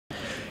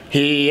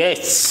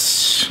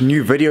Yes,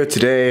 new video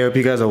today. Hope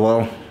you guys are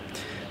well.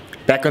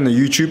 Back on the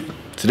YouTube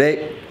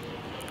today.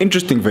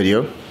 Interesting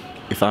video,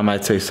 if I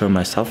might say so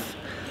myself.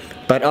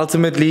 But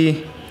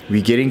ultimately,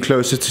 we're getting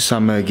closer to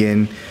summer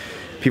again.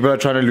 People are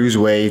trying to lose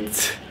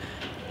weight.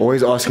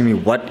 Always asking me,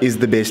 what is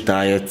the best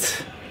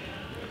diet?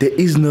 There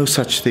is no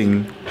such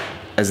thing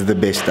as the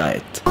best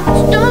diet.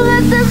 Don't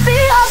let this be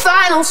our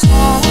final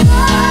song.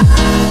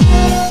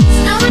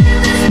 Don't let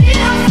this be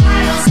our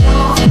final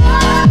song.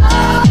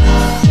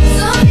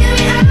 So give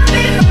me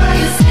happy before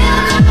you say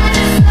the night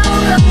is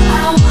over. I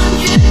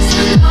want you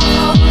to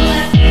know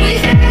that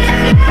we can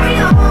carry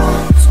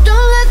on.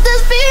 Don't let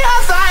this be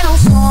our final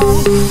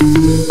song.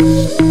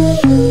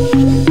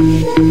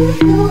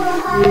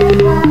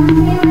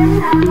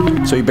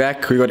 So we're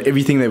back. We got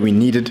everything that we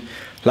needed.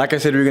 Like I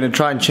said, we're going to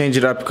try and change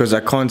it up because I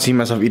can't see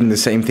myself eating the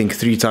same thing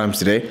 3 times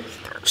today.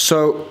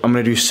 So I'm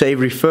going to do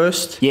savory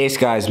first. Yes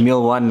guys,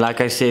 meal 1,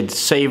 like I said,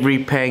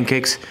 savory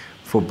pancakes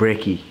for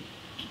brekkie.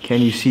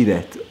 Can you see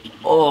that?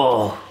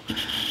 Oh!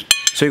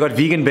 So you got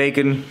vegan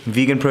bacon,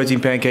 vegan protein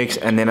pancakes,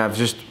 and then I've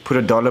just put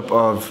a dollop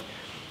of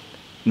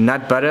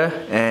nut butter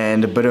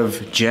and a bit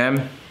of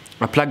jam.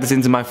 I plugged this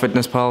into my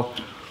MyFitnessPal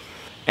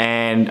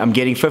and I'm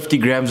getting 50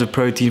 grams of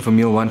protein for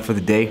meal 1 for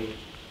the day.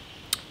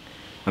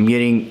 I'm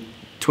getting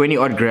 20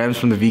 odd grams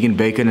from the vegan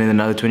bacon and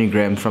another 20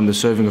 grams from the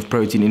serving of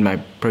protein in my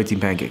protein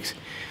pancakes.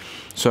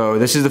 So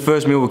this is the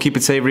first meal. We'll keep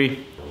it savory.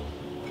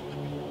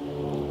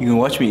 You can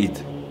watch me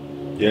eat.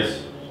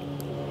 Yes.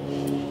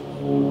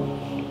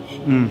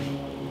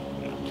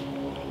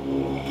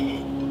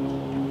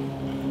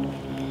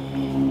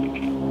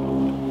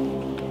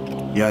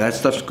 Yeah, that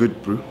stuff's good,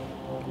 bro.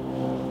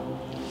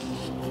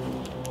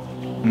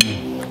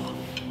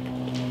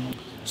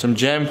 Some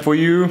jam for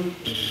you.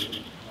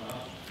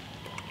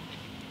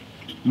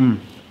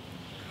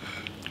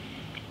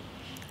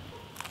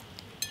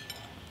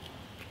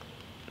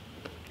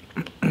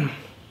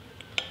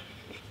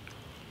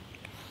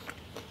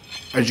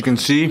 As you can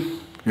see,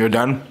 we're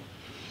done.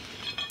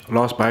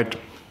 Last bite.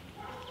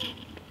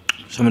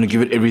 So I'm gonna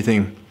give it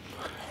everything.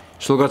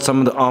 Still got some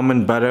of the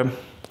almond butter,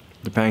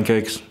 the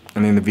pancakes,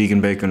 and then the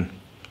vegan bacon.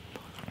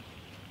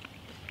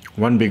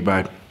 One big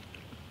bite.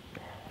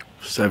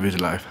 Savage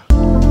life.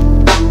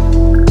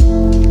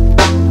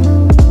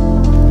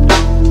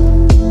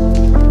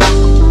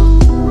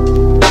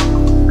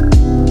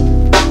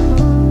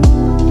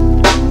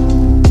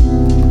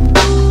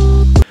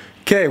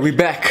 Okay, we're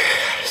back.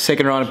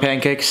 Second round of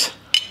pancakes.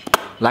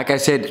 Like I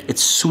said,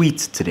 it's sweet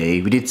today.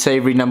 We did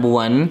savory number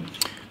 1.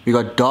 We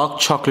got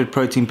dark chocolate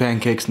protein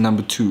pancakes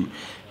number 2.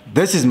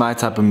 This is my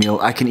type of meal.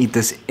 I can eat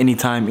this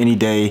anytime, any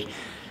day.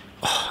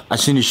 Oh, I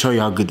just need to show you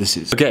how good this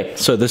is. Okay,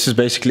 so this is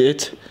basically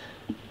it.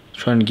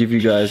 Trying to give you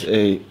guys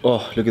a,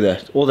 oh, look at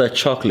that. All that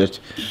chocolate.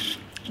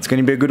 It's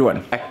gonna be a good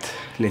one.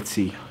 Let's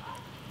see.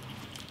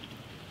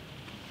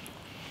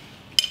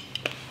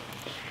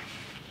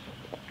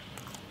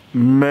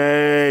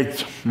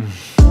 Mate.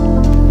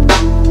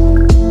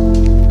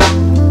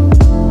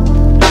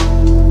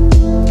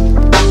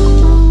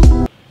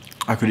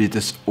 I could eat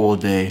this all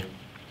day.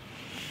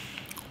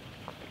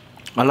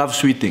 I love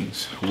sweet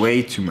things,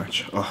 way too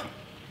much. Oh,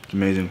 it's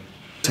amazing.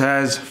 It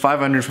has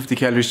 550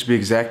 calories to be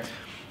exact.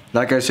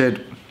 Like I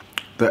said,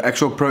 the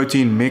actual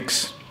protein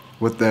mix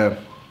with the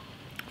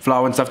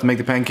flour and stuff to make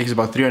the pancakes is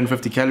about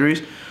 350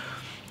 calories.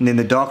 And then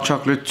the dark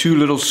chocolate, 2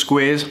 little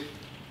squares,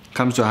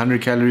 comes to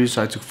 100 calories.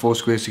 So I took 4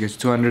 squares to get to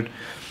 200.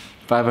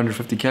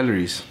 550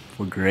 calories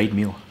for a great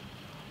meal.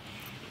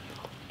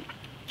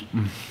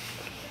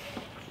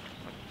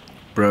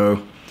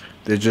 Bro,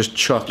 there's just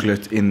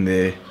chocolate in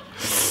there.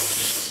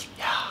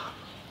 Yeah.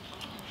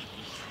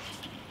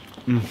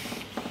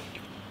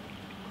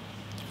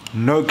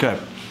 No cap.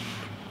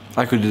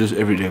 I could do this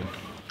every day.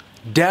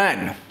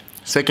 Done.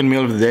 Second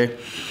meal of the day.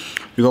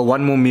 We got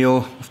 1 more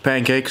meal of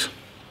pancakes.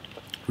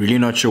 Really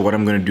not sure what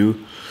I'm gonna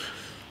do,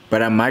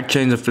 but I might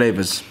change the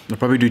flavors. I'll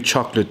probably do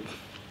chocolate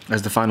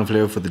as the final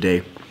flavor for the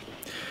day.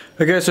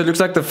 Okay, so it looks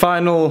like the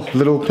final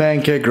little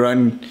pancake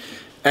run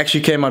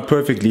actually came out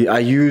perfectly.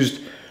 I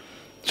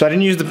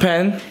didn't use the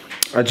pan,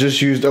 I just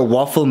used a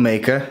waffle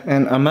maker,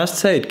 and I must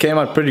say it came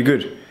out pretty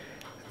good.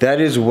 That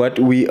is what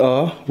we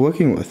are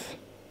working with.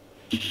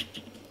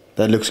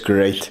 That looks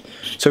great.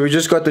 So we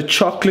just got the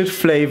chocolate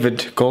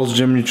flavored Gold's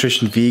Gym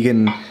Nutrition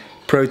vegan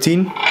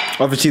protein.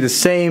 Obviously the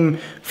same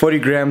 40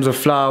 grams of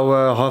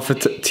flour, half a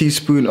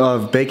teaspoon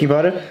of baking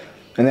powder,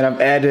 and then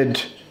I've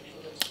added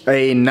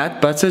a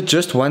nut butter,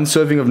 just 1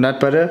 serving of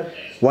nut butter,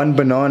 1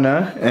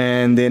 banana,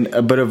 and then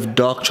a bit of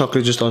dark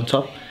chocolate just on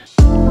top.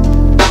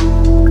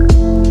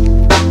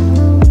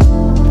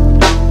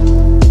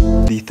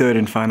 The third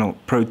and final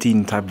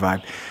protein type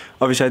vibe.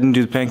 Obviously I didn't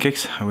do the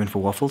pancakes, I went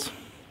for waffles.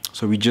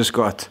 So we just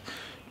got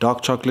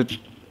dark chocolate,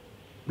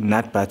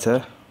 nut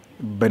butter,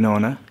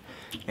 banana,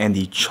 and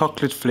the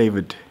chocolate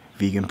flavored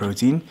vegan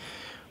protein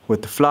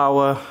with the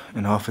flour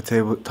and half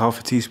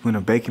a teaspoon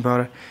of baking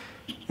powder,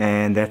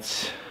 and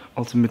that's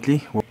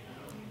ultimately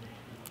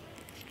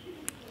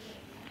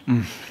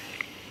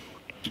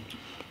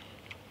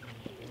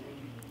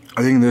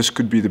I think this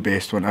could be the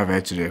best one I've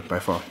had today by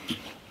far.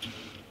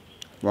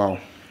 Wow.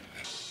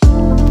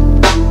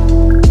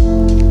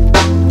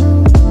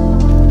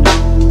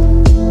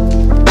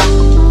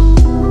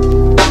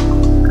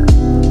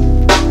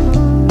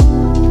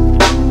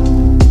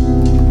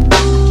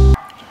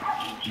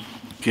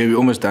 Okay, we're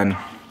almost done.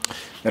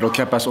 That'll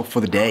cap us off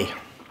for the day.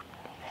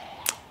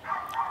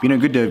 Been a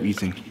good day of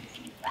eating.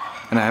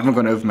 And I haven't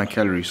gone over my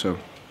calories, so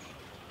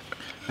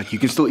like you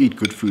can still eat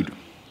good food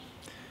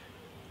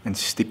and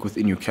stick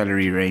within your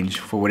calorie range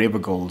for whatever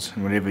goals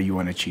and whatever you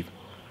want to achieve.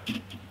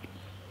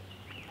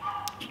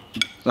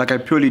 Like I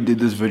purely did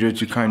this video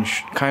to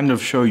kind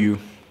of show you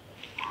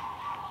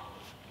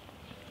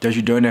that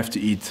you don't have to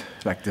eat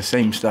like the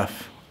same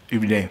stuff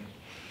every day.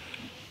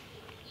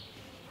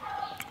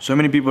 So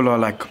many people are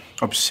like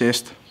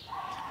obsessed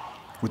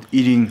with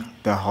eating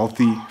the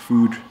healthy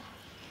food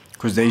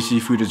because they see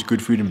food as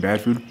good food and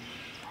bad food.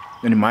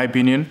 And in my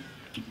opinion,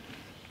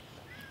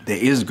 there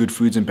is good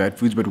foods and bad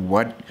foods, but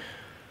what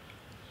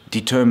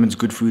determines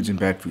good foods and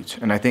bad foods?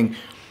 And I think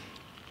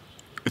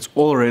it's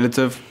all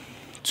relative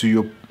to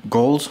your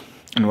goals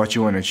and what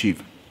you want to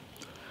achieve.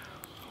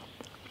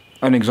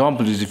 An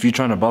example is if you're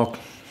trying to bulk,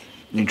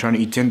 you're trying to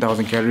eat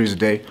 10,000 calories a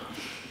day,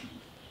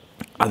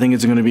 I think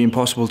it's going to be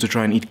impossible to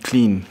try and eat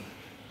clean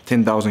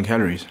 10,000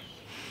 calories.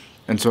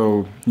 And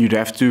so you'd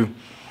have to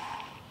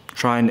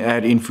try and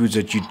add in foods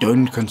that you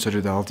don't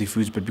consider the healthy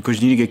foods, but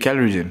because you need to get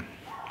calories in.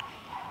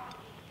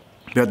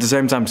 But at the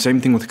same time,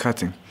 same thing with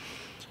cutting.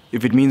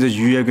 If it means that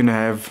you are going to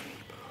have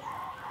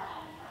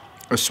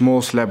a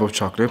small slab of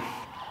chocolate,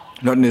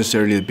 not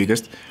necessarily the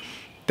biggest,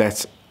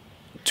 that's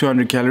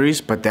 200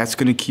 calories, but that's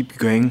going to keep you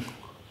going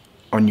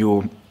on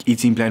your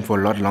eating plan for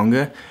a lot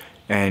longer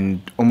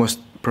and almost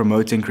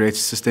promote and create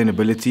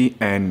sustainability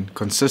and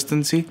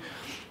consistency,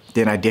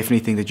 then I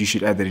definitely think that you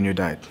should add that in your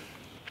diet.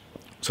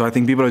 So I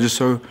think people are just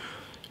so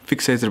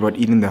fixated about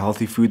eating the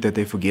healthy food that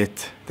they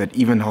forget that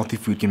even healthy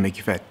food can make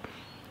you fat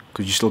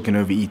because you still can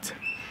overeat.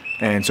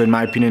 And so in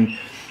my opinion,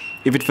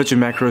 if it fits your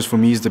macros, for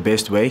me is the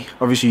best way.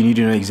 Obviously you need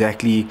to know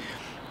exactly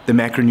the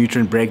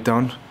macronutrient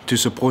breakdown to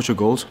support your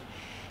goals,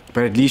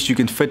 but at least you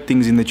can fit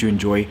things in that you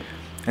enjoy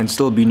and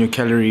still be in your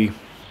calorie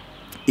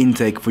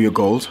intake for your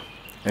goals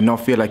and not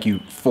feel like you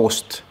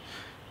forced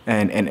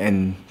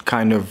and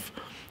kind of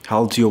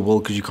held to your will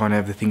because you can't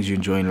have the things you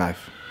enjoy in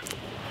life.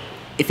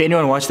 If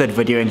anyone watched that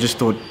video and just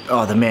thought,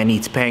 oh, the man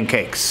eats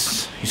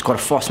pancakes, he's got a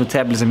fast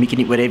metabolism, he can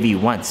eat whatever he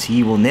wants,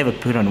 he will never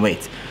put on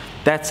weight,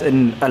 that's a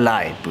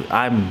lie.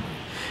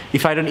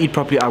 If I don't eat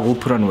properly, I will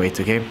put on weight,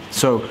 okay?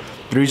 So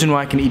the reason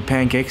why I can eat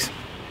pancakes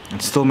and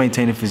still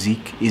maintain a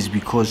physique is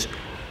because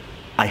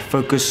I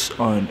focus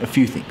on a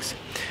few things.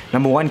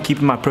 Number one,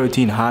 keeping my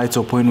protein high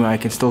to a point where I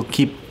can still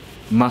keep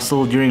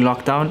muscle during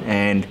lockdown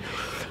and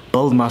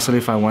build muscle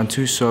if I want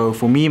to. So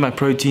for me, my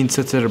protein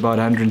sits at about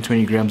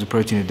 120 grams of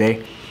protein a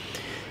day.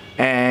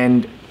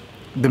 And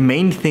the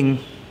main thing,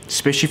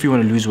 especially if you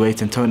want to lose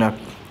weight and tone up,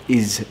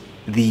 is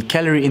the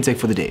calorie intake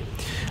for the day.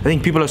 I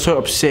think people are so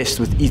obsessed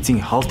with eating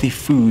healthy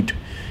food,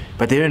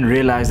 but they don't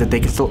realize that they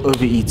can still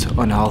overeat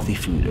on healthy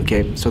food,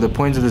 okay? So the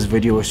point of this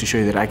video was to show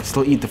you that I can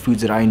still eat the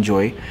foods that I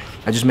enjoy.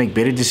 I just make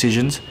better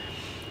decisions,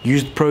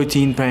 use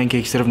protein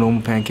pancakes instead of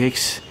normal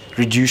pancakes,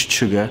 reduced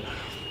sugar,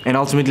 and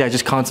ultimately I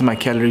just counted my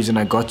calories and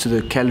I got to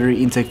the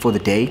calorie intake for the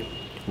day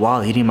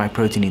while hitting my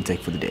protein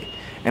intake for the day.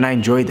 And I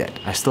enjoy that.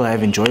 I still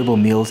have enjoyable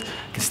meals,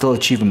 can still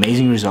achieve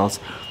amazing results,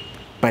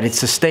 but it's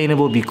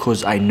sustainable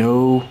because I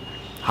know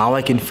how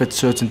I can fit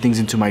certain things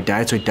into my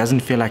diet so it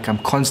doesn't feel like I'm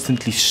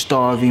constantly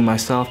starving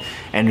myself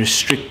and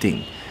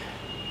restricting.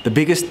 The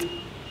biggest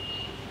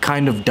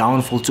kind of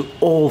downfall to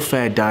all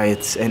fad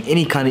diets and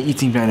any kind of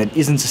eating plan that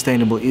isn't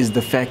sustainable is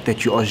the fact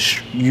that you're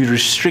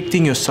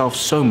restricting yourself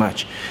so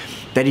much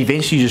that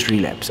eventually you just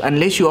relapse.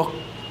 Unless you are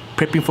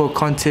prepping for a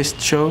contest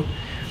show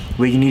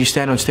where you need to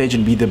stand on stage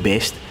and be the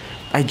best,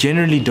 I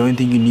generally don't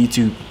think you need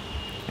to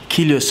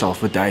kill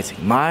yourself with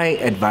dieting. My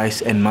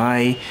advice and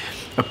my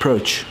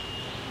approach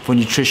for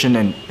nutrition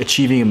and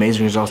achieving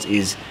amazing results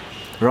is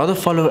rather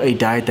follow a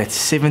diet that's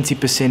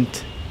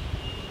 70%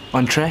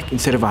 on track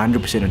instead of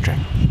 100% on track.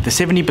 The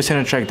 70%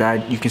 on track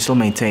diet you can still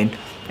maintain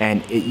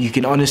and you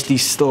can honestly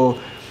still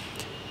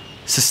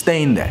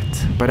sustain that,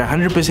 but a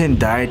 100%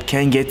 diet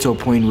can get to a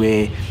point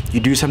where you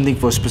do something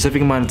for a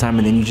specific amount of time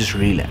and then you just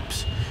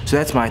relapse. So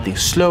that's my thing,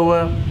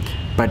 slower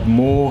but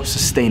more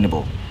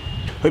sustainable.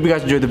 Hope you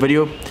guys enjoyed the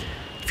video.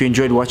 If you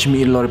enjoyed watching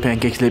me eat a lot of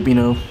pancakes, let me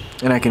know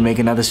and I can make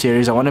another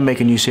series. I want to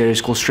make a new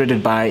series called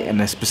Shredded By and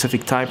a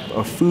specific type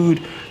of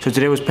food. So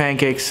today was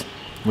pancakes,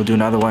 we'll do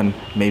another one,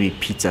 maybe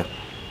pizza,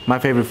 my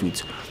favorite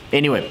foods.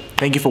 Anyway,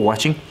 thank you for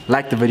watching,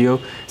 like the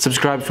video,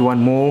 subscribe if you want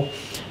more,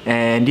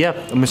 and yeah,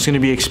 I'm just going to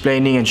be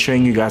explaining and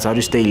showing you guys how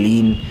to stay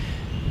lean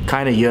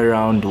kind of year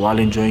round while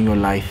enjoying your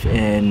life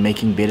and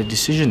making better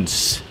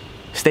decisions.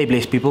 Stay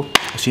blessed, people.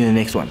 I'll see you in the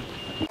next one.